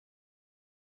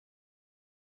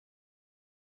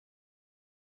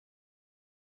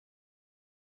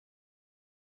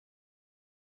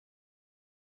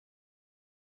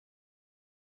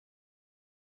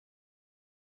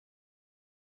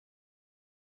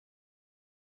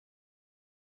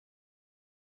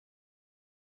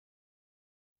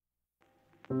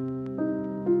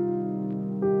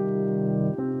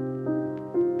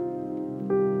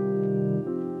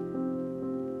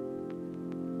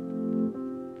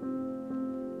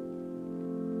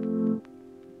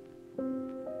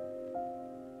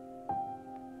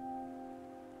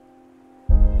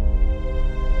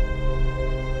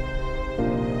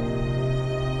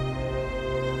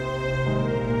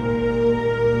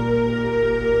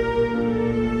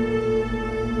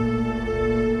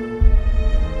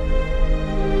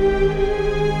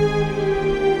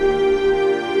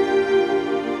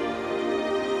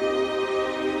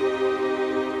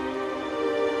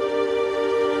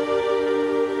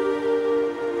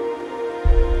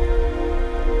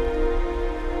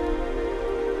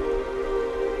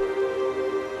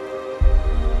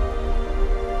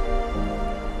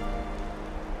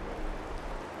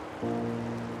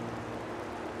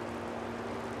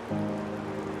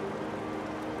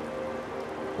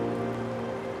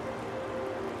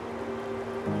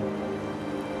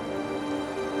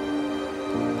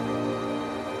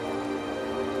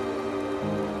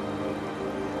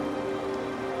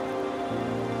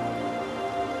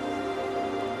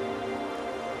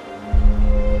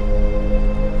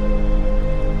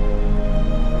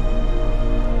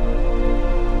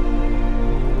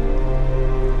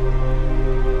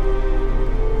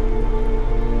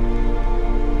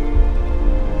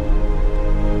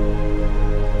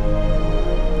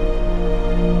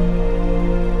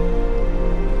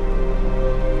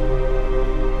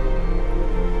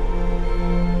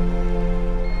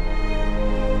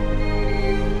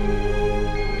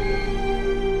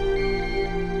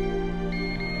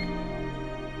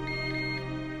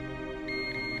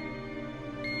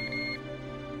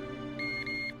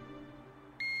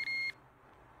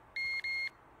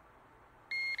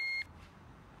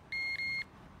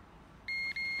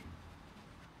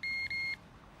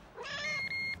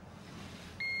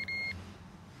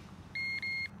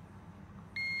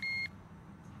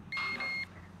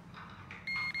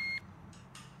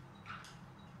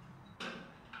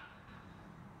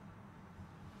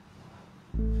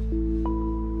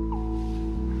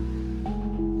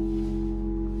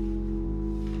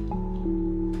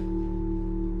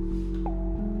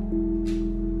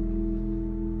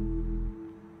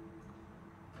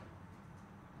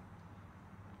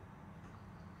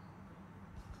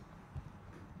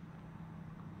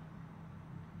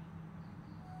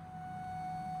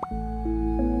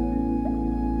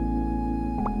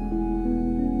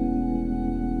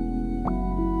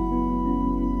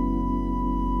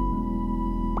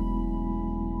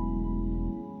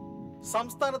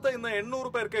സംസ്ഥാനത്ത് ഇന്ന് 800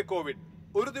 പേർക്ക് കോവിഡ്.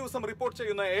 ഒരു ദിവസം റിപ്പോർട്ട്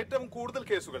ചെയ്യുന്ന ഏറ്റവും കൂടുതൽ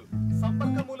കേസുകൾ.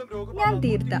 സമ്പർക്കം മൂലം രോഗം. ഞാൻ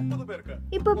തീർത്ത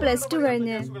ഇപ്പൊ +2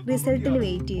 കഴിഞ്ഞ് റിസൾട്ടിന്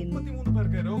വെയിറ്റ് ചെയ്യുന്നു.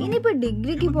 ഇനിയിപ്പോ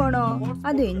ഡിഗ്രിക്ക് പോണോ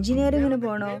അതോ എഞ്ചിനീയറിംഗിന്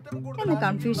പോണോ എന്ന്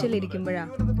കൺഫ്യൂഷനിൽ ഇരിക്കുമ്പോഴാ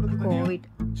കോവിഡ്.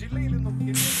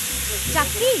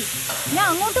 ചക്കി, ഞാൻ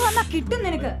അങ്ങോട്ട് വന്നാ കിട്ടും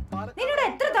നിനക്ക്. നിന്നോട്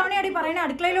എത്ര തവണയാടി പറയണ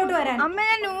അടുക്കളയിലോട്ട് വരാൻ? അമ്മ,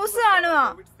 ഞാൻ ന്യൂസ് കാണുവാ.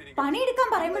 പണിയെടുക്കാൻ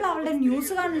പറയുമ്പോൾ അവളുടെ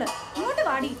ന്യൂസ് കാണില്ല. ഇങ്ങോട്ട്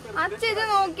വാടി. അച്ഛൻ ഇത്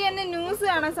നോക്കി എന്നെ ന്യൂസ്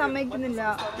കാണാൻ സമ്മതിക്കുന്നില്ല.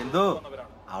 എന്തോ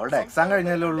അവളുടെ എക്സാം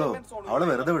കഴിഞ്ഞല്ലേ ഉള്ളൂ, അവള്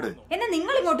വെറുതെ വിട്. എന്നെ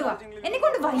നിങ്ങൾ ഇങ്ങോട്ട് വാ. എന്നെ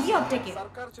കൊണ്ട് വയ്യ ഒറ്റയ്ക്ക്.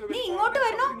 നീ ഇങ്ങോട്ട്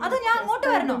വരണോ അതോ ഞാൻ അങ്ങോട്ട്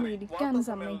വരണോ? ഇരിക്കാനും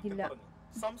സമ്മതിക്കില്ല.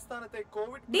 സംസ്ഥാനത്തെ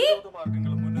കോവിഡ് ഡി,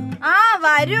 മാർഗങ്ങളും മുന്നിൽ ആ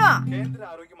വരുവാ. കേന്ദ്ര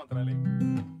ആരോഗ്യ മന്ത്രാലയം.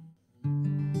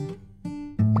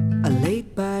 I laid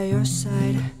by your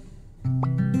side,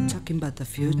 talking about the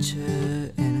future,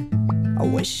 and I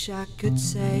wish I could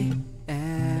say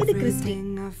everything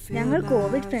I feel. ഞങ്ങൾ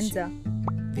കോവിഡ് ഫ്രണ്ട്സാ.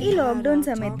 ഈ ലോക്ക്ഡൌൺ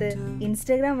സമയത്ത്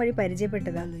ഇൻസ്റ്റാഗ്രാം വഴി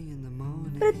പരിചയപ്പെട്ടതാ.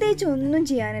 പ്രത്യേകിച്ച് ഒന്നും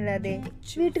ചെയ്യാനല്ലാതെ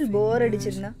വീട്ടിൽ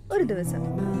ബോറടിച്ചിരുന്ന ഒരു ദിവസം.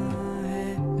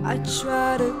 I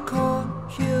tried to call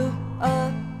you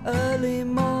up early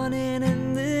morning in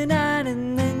the night, and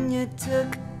then you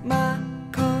took my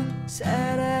call,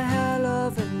 said a hell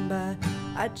of a bye.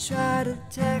 I tried to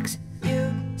text you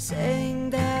saying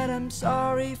that I'm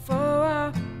sorry for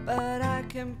all, but I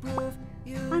can prove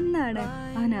you. അന്നാണ്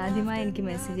അവൻ ആദ്യമായി എനിക്ക്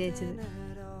message അയച്ചത്.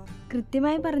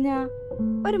 കൃത്യമായി പറഞ്ഞ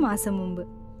ഒരു മാസം മുമ്പ്.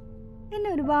 എന്നെ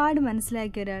ഒരുപാട്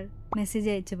മനസ്സിലാക്കിയ ഒരാൾ മെസ്സേജ്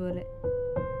അയച്ച പോലെ.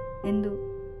 എന്തോ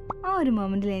ആ ഒരു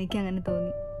മൊമെന്റിൽ എനിക്ക് അങ്ങനെ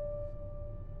തോന്നി.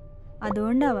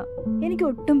 അതുകൊണ്ടാവാം എനിക്ക്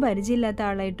ഒട്ടും പരിചയമില്ലാത്ത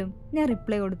ആളായിട്ടും ഞാൻ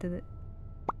റിപ്ലൈ കൊടുത്തത്.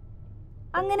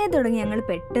 അങ്ങനെ തുടങ്ങി ഞങ്ങൾ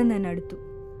പെട്ടെന്ന് തന്നെ അടുത്തു.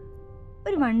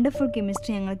 ഒരു വണ്ടർഫുൾ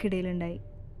കെമിസ്ട്രി ഞങ്ങൾക്കിടയിലുണ്ടായി.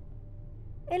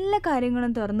 എല്ലാ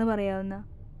കാര്യങ്ങളും തുറന്നു പറയാവുന്ന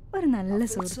ഒരു നല്ല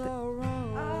സുഹൃത്ത്.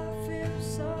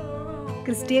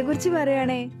 ക്രിസ്റ്റിയെ കുറിച്ച്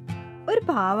പറയുകയാണേ, ഒരു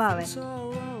പാവാവൻ.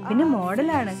 പിന്നെ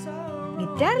മോഡലാണ്,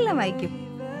 ഗിറ്റാറെല്ലാം വായിക്കും.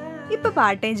 ഇപ്പൊ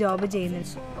പാർട്ട് ടൈം ജോബ് ചെയ്യുന്നു.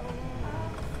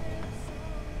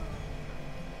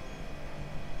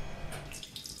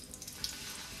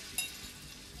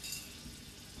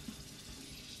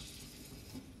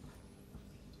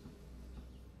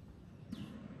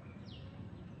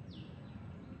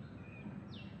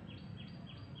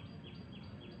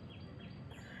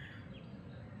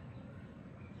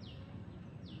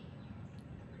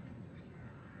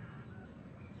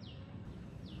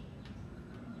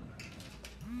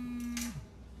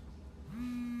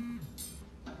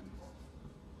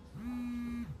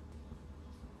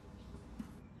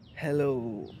 ഹലോ.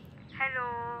 ഹലോ.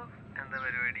 എന്താ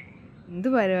പരിപാടി? എന്ത്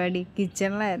പരിപാടി?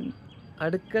 കിച്ചണിലായിരുന്നു.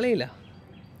 അടുക്കളയില്ല.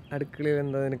 അടുക്കളയിൽ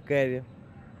എന്താ നിനക്ക് കാര്യം?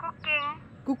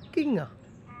 കുക്കിങ്ങാ?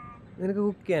 നിനക്ക്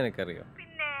കുക്ക് ചെയ്യാനൊക്കെ അറിയോ?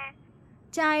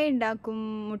 ചായ ഉണ്ടാക്കും,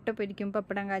 മുട്ട പൊരിക്കും,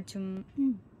 പപ്പടം കാച്ചും.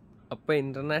 അപ്പൊ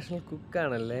ഇന്റർനാഷണൽ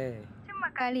കുക്കാണല്ലേ? ചുമ്മാ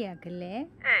കളിയാക്കല്ലേ?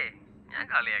 ഞാൻ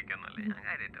കളിയാക്കൊന്നുമല്ലേ, ഞാൻ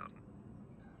കാര്യമായിട്ട് പറഞ്ഞു.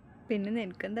 പിന്നെ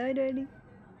നിനക്കെന്താ പരിപാടി?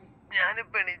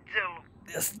 ഞാനിപ്പോ എണീച്ചുള്ളൂ.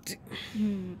 ജസ്റ്റ്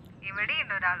ഇവിടെ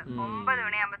ഉണ്ട് ഒരാള് 9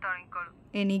 മണിയാകുമ്പോ തുടങ്ങിക്കോളൂ.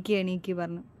 എണീക്ക്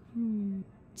പറഞ്ഞു.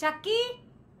 ചക്കി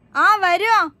ആ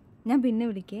വരുമോ? ഞാൻ പിന്നെ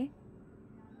വിളിക്കേ.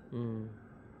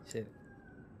 ശരി.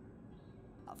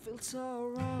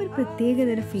 ഒരു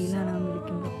പ്രത്യേകതര ഫീലാണ് അവൻ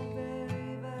വിളിക്കുമ്പോൾ.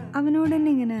 അവനോട് തന്നെ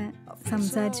ഇങ്ങനെ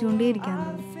സംസാരിച്ചുകൊണ്ടേയിരിക്കാൻ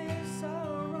തോന്നും.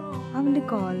 അവൻ്റെ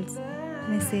calls,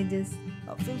 messages,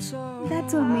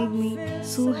 that's what make me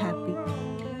so happy.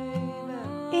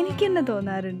 എനിക്ക് തന്നെ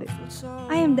തോന്നാറുണ്ട്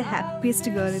I am the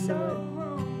happiest girl in the world.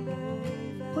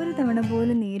 ഒരു തവണ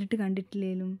പോലും നേരിട്ട്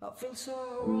കണ്ടിട്ടില്ലേലും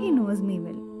ഹി നോസ് മീ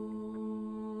വെൽ.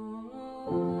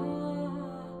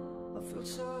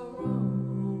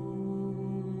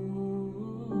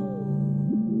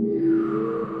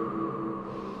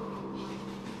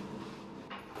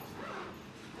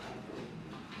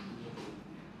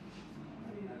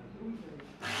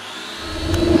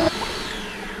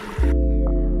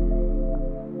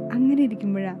 അങ്ങനെ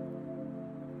ഇരിക്കുമ്പോഴാ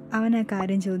അവൻ ആ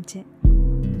കാര്യം ചോദിച്ചേ.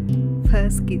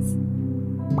 First kiss.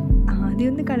 ആദ്യം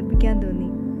ഒന്ന് കളിപ്പിക്കാൻ തോന്നി,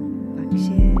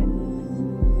 പക്ഷേ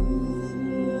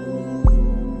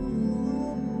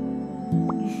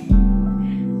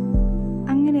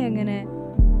അങ്ങനെ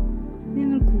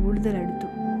ഞങ്ങൾ കൂടുതൽ അടുത്തു,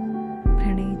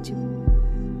 പ്രണയിച്ചു.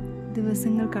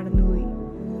 ദിവസങ്ങൾ കടന്നുപോയി.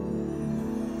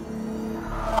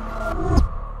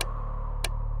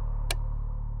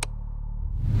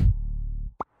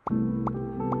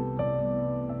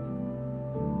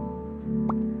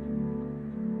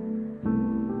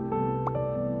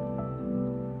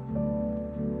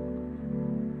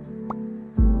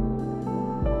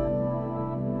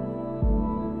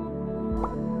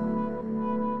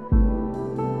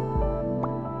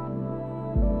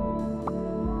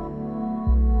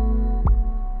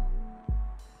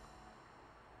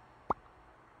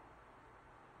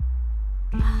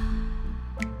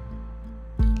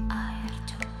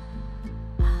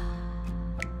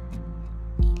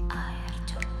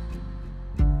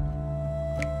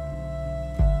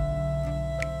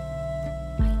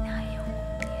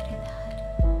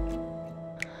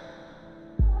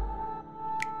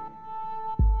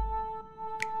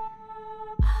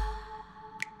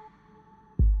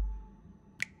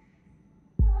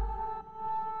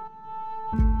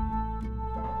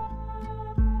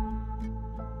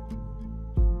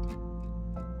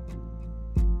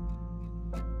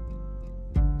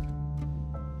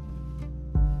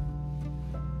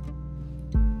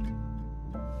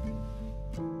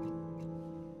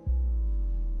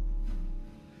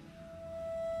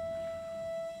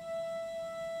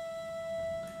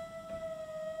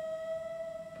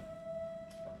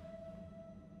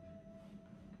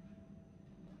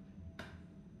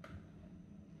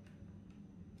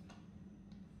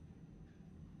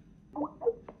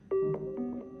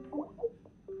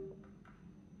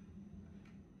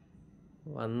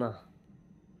 വന്നാ?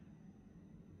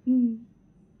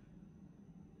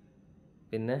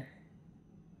 പിന്നെ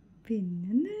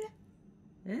പിന്നൊന്നുമില്ല.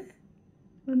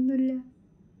 ഒന്നുമില്ല.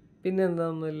 പിന്നെന്താ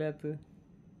ഒന്നുമില്ലാത്തത്?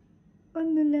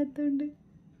 ഒന്നുമില്ലാത്തോണ്ട്.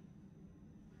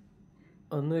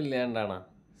 ഒന്നുമില്ലാണ്ടാണാ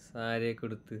സാരിയൊക്കെ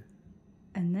കൊടുത്ത്?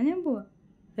 എന്നാ ഞാൻ പോവാ.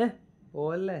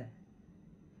 പോവല്ലേ?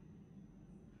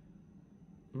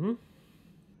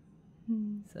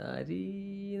 സാരി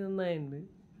നന്നായിണ്ട്.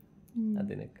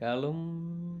 അതിനേക്കാളും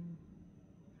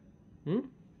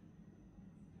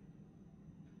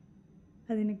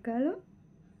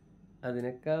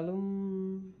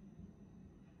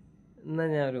എന്നാ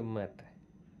ഞാൻ ഒരു ഉമ്മാട്ടെ.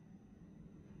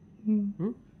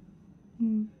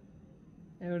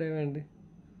 എവിടെ വേണ്ട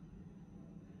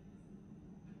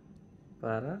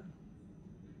പറ.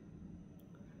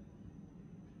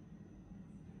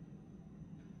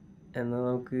 എന്നാ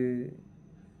നമുക്ക്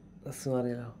ഡ്രസ്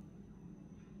മാറിയാലോ?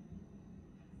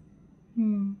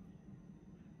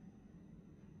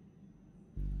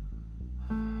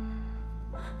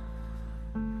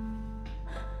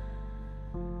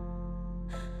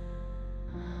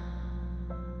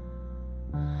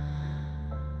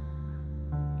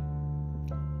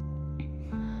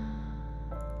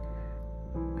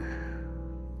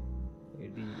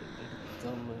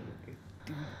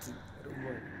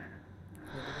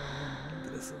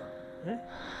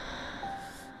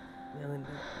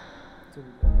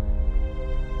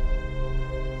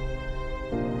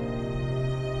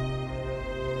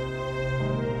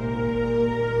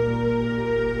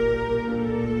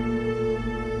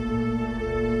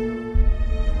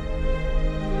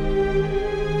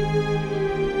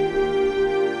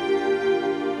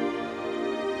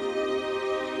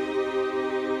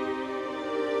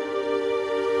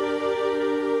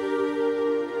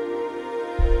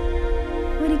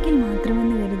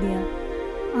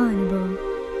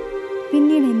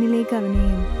 എന്നിലേക്ക്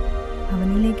അവനെയും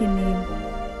അവനിലേക്ക് എന്നെയും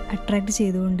attract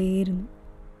ചെയ്തുകൊണ്ടേയിരുന്നു.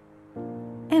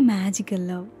 A magical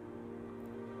love.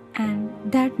 And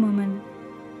that moment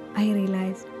I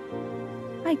realised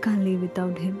I can't live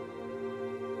without him.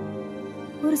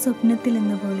 ഒരു സ്വപ്നത്തിൽ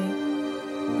എന്ന പോലെ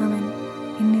അവൻ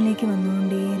എന്നിലേക്ക്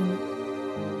വന്നുകൊണ്ടേയിരുന്നു.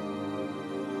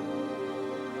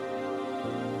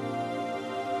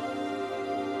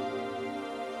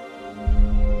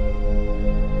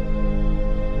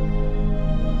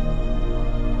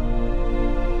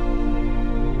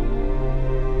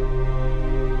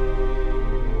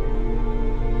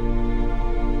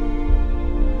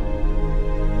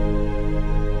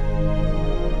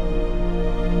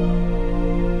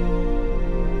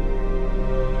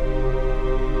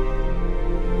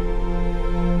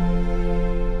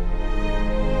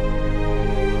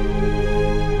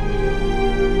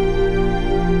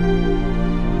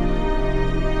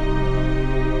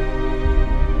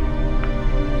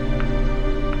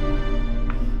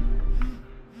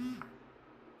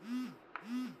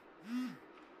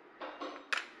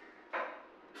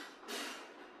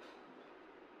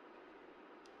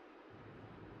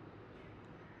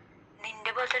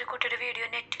 നിന്റെ പോലത്തെ ഒരു കുട്ടിയുടെ വീഡിയോ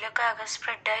നെറ്റിലൊക്കെ ആകെ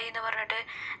സ്പ്രെഡായി എന്ന് പറഞ്ഞിട്ട്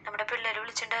നമ്മുടെ പിള്ളേർ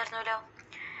വിളിച്ചിട്ടുണ്ടായിരുന്നല്ലോ.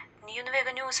 നീ ഒന്ന്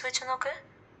വേഗം ന്യൂസ് വെച്ച് നോക്ക്.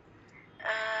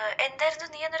 എന്തായിരുന്നു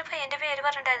നീ എന്നൊരു പയ്യൻ്റെ പേര്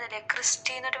പറഞ്ഞിട്ടുണ്ടായിരുന്നില്ലേ?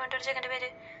 ക്രിസ്റ്റി എന്നിട്ട് പറഞ്ഞൊരു ചെക്കൻ്റെ പേര്.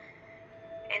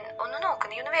 ഒന്ന് നോക്ക്,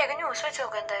 നീ ഒന്ന് വേഗം ന്യൂസ് വെച്ച്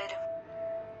നോക്ക് എന്തായാലും.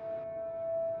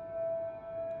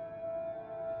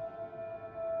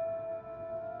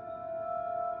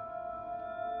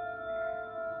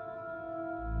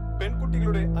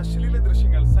 പെൺകുട്ടികളുടെ അശ്ലീല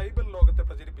ദൃശ്യങ്ങൾ സൈബർ ലോകത്തെ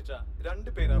പ്രചരിപ്പിച്ച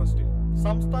 2 പേർ അറസ്റ്റിൽ.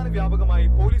 സംസ്ഥാന വ്യാപകമായി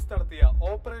പോലീസ് നടത്തിയ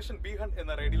ഓപ്പറേഷൻ ബീഹൺ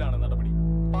എന്ന റെയ്ഡിലാണ് നടപടി.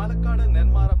 പാലക്കാട്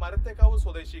നെന്മാറ മരത്തേക്കാവ്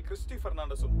സ്വദേശി ക്രിസ്റ്റി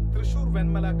ഫെർണാണ്ടസും തൃശൂർ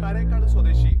വെൺമല കാരേക്കാട്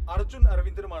സ്വദേശി അർജുൻ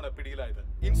അരവിന്ദനുമാണ് പിടിയിലായത്.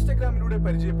 ഇൻസ്റ്റഗ്രാമിലൂടെ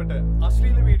പരിചയപ്പെട്ട്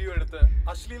അശ്ലീല വീഡിയോ എടുത്ത്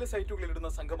അശ്ലീല സൈറ്റുകളിൽ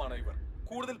ഇടുന്ന സംഘമാണ് ഇവർ.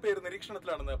 കൂടുതൽ പേർ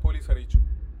നിരീക്ഷണത്തിലാണെന്ന് പോലീസ് അറിയിച്ചു.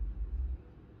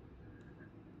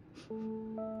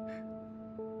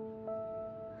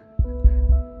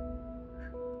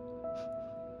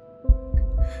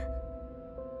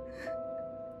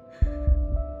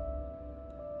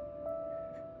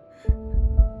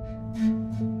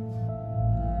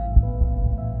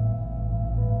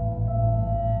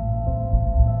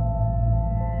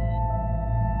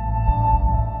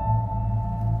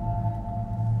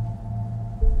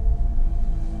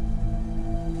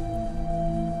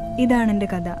 ഇതാണ് എൻ്റെ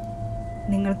കഥ.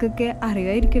 നിങ്ങൾക്കൊക്കെ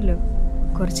അറിയാമായിരിക്കുമല്ലോ,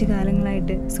 കുറച്ച്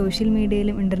കാലങ്ങളായിട്ട് സോഷ്യൽ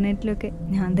മീഡിയയിലും ഇൻ്റർനെറ്റിലൊക്കെ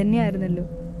ഞാൻ തന്നെയായിരുന്നല്ലോ.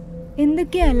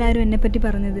 എന്തൊക്കെയാ എല്ലാവരും എന്നെപ്പറ്റി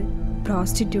പറഞ്ഞത്?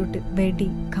 പ്രോസ്റ്റിറ്റ്യൂട്ട്, വെടി,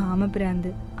 കാമഭ്രാന്ത്,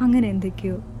 അങ്ങനെ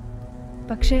എന്തൊക്കെയോ.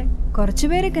 പക്ഷേ കുറച്ചു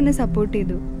പേരൊക്കെ എന്നെ സപ്പോർട്ട്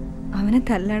ചെയ്തു. അവനെ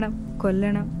തല്ലണം,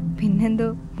 കൊല്ലണം, പിന്നെന്തോ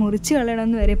മുറിച്ച് കളയണം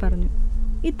എന്ന് വരെ പറഞ്ഞു.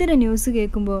 ഇത്തരം ന്യൂസ്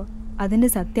കേൾക്കുമ്പോൾ അതിൻ്റെ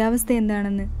സത്യാവസ്ഥ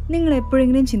എന്താണെന്ന് നിങ്ങൾ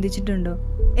എപ്പോഴെങ്കിലും ചിന്തിച്ചിട്ടുണ്ടോ?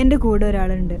 എൻ്റെ കൂടെ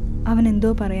ഒരാളുണ്ട്, അവൻ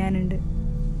എന്തോ പറയാനുണ്ട്.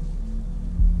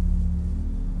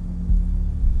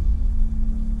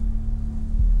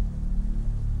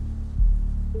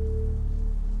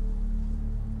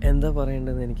 എന്താ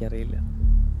പറയേണ്ടതെന്ന് എനിക്കറിയില്ല.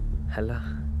 അല്ല,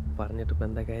 പറഞ്ഞിട്ടിപ്പോൾ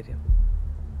എന്താ കാര്യം?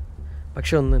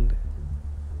 പക്ഷെ ഒന്നുണ്ട്,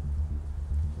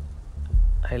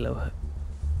 ഐ ലവ് ഹർ.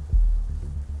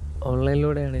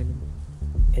 ഓൺലൈനിലൂടെ ആണെങ്കിലും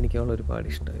എനിക്ക് അവൾ ഒരുപാട്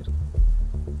ഇഷ്ടമായിരുന്നു.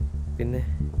 പിന്നെ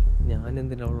ഞാൻ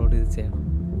എന്തിനാ അവളോട് ഇത് ചെയ്യണം?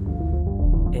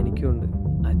 എനിക്കുണ്ട്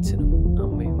അച്ഛനും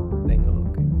അമ്മയും പെങ്ങളും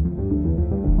ഒക്കെ.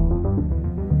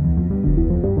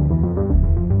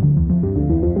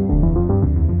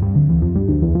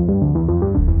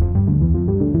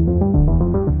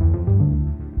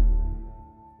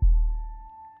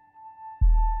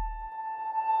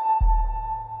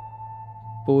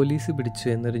 പോലീസ് പിടിച്ചു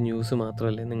എന്നൊരു ന്യൂസ്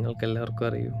മാത്രമല്ലേ നിങ്ങൾക്കെല്ലാവർക്കും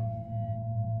അറിയൂ.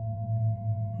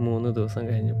 3 ദിവസം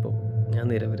കഴിഞ്ഞപ്പോൾ ഞാൻ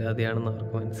നിരപരാധിയാണെന്ന്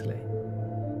അവർക്ക് മനസ്സിലായി.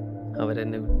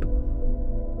 അവരെന്നെ വിട്ടു.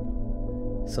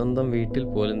 സ്വന്തം വീട്ടിൽ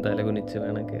പോലും തലകുനിച്ച്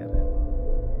വേണം കയറാൻ.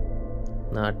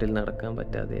 നാട്ടിൽ നടക്കാൻ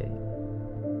പറ്റാതെയായി.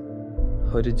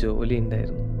 ഒരു ജോലി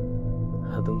ഉണ്ടായിരുന്നു,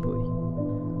 അതും പോയി.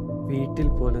 വീട്ടിൽ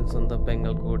പോലും സ്വന്തം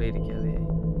പെങ്ങൾ കൂടെ ഇരിക്കാതെയായി.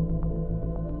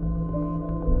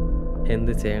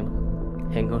 എന്ത് ചെയ്യണം,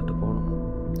 എങ്ങോട്ട് പോകണം,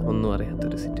 ഒന്നും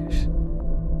അറിയാത്തൊരു സിറ്റുവേഷൻ.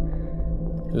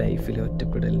 ലൈഫിലെ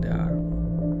ഒറ്റപ്പെടലിൻ്റെ ആഴം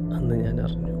അന്ന് ഞാൻ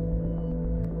അറിഞ്ഞു.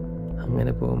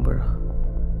 അങ്ങനെ പോകുമ്പോഴാണ്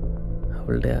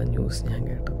അവളുടെ ആ ന്യൂസ് ഞാൻ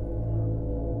കേട്ടത്.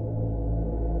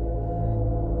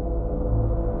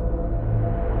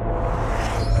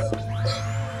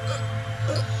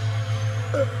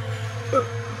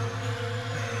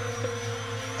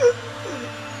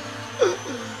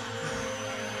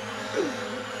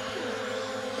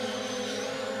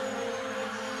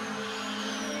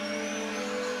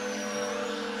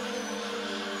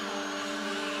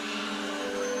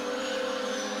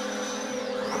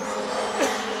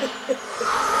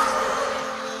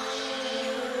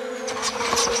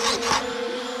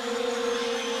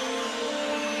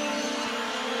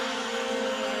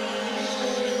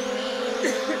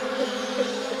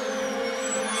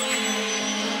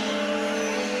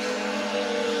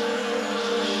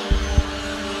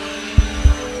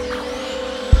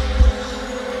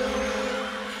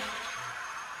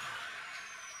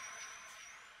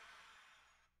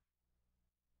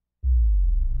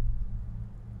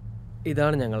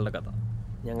 ഇതാണ് ഞങ്ങളുടെ കഥ.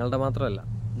 ഞങ്ങളുടെ മാത്രമല്ല,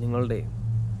 നിങ്ങളുടെയും.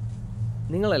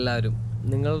 നിങ്ങളെല്ലാവരും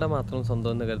നിങ്ങളുടെ മാത്രം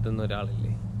സ്വന്തം എന്ന് കരുതുന്ന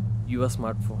ഒരാളില്ലേ? Your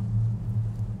smart phone.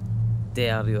 They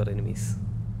are your enemies.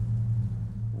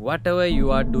 Whatever you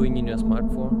are doing in your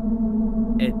smartphone,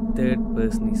 a third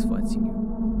person is watching you.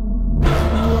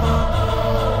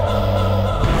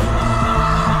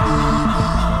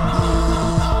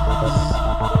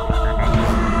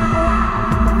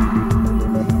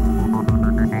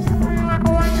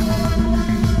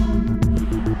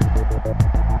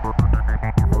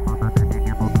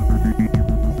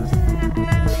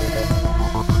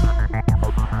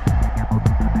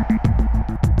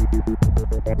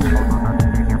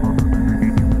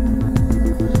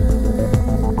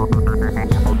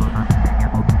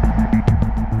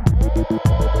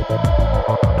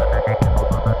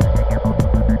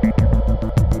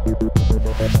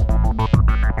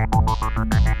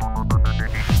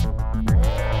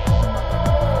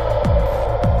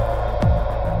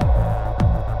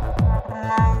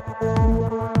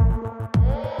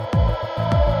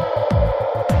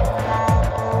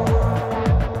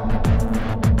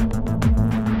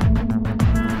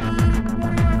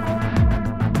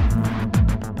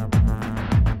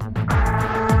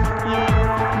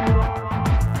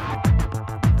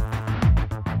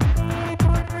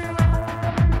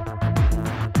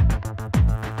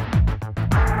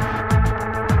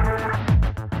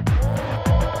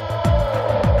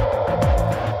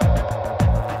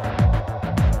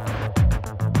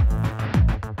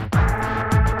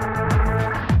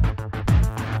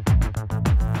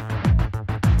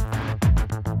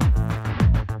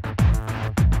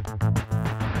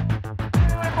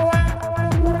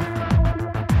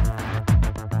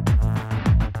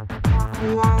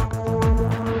 Yeah.